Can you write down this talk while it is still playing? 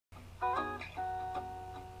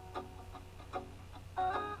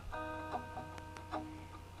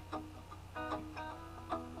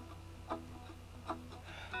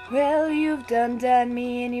Well, you've done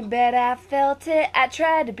me, and you bet I felt it. I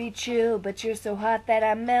tried to be chill, but you're so hot that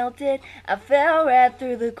I melted. I fell right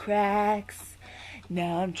through the cracks.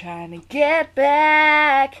 Now I'm trying to get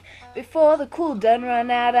back. Before the cool done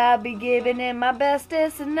run out, I'll be giving it my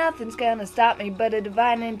bestest, and nothing's gonna stop me but a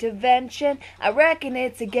divine intervention. I reckon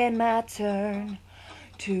it's again my turn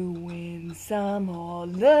to win some or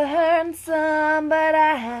learn some, but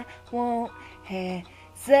I won't hesitate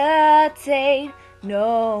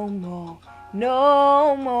no more,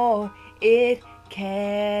 no more. It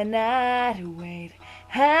cannot wait.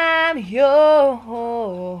 I'm yours.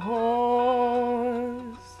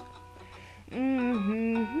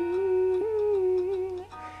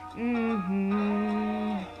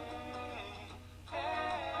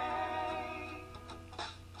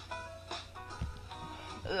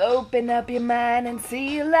 Open up your mind and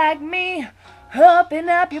see like me. Open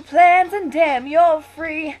up your plans and damn, you're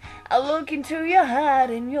free. I'll look into your heart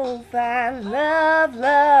and you'll find love,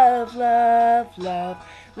 love, love, love.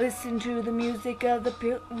 Listen to the music of the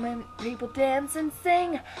people dance and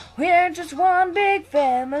sing. We're just one big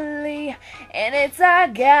family, and it's our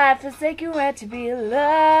God-forsaken right to be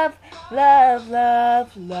loved, love,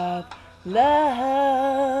 love, love,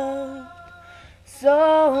 love.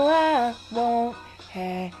 So I won't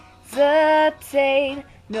hesitate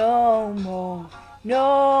no more,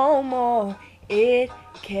 no more. It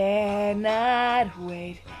cannot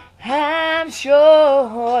wait. I'm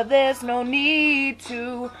sure there's no need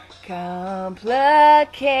to complicate.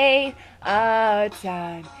 Our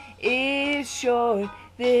time is short.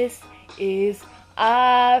 This is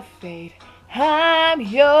our fate. I'm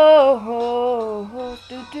yours.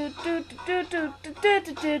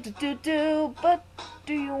 But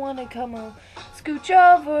do you want to come on? Scooch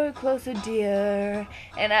over closer, dear,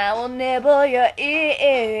 and I will nibble your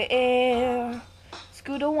ear.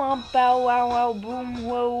 Scooter womp bow wow wow boom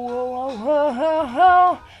whoa whoa whoa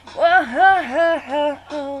whoa whoa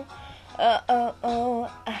whoa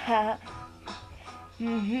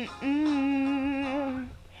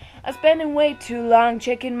I'm spending way too long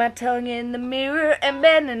checking my tongue in the mirror and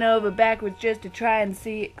bending over backwards just to try and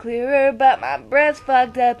see it clearer, but my breath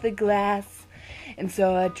fogged up the glass. And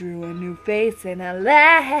so I drew a new face and I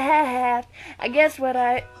laughed. I guess what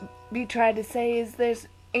I be trying to say is there's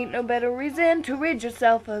ain't no better reason to rid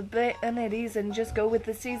yourself of vanities and just go with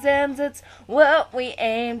the seasons. It's what we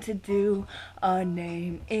aim to do. Our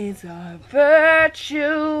name is our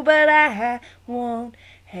virtue, but I won't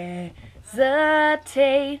hesitate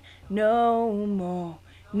no more,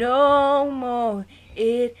 no more.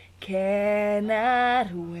 It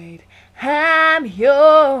cannot wait. I'm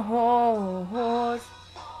yours.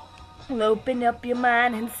 Open up your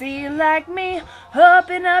mind and see like me.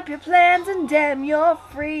 Open up your plans and damn, you're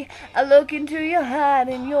free. I look into your heart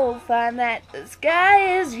and you'll find that the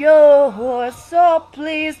sky is yours. So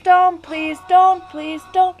please don't, please don't, please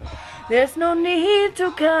don't. There's no need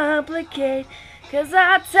to complicate, 'cause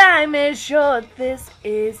our time is short. This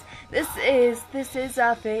is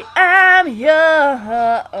our fate. I'm yours.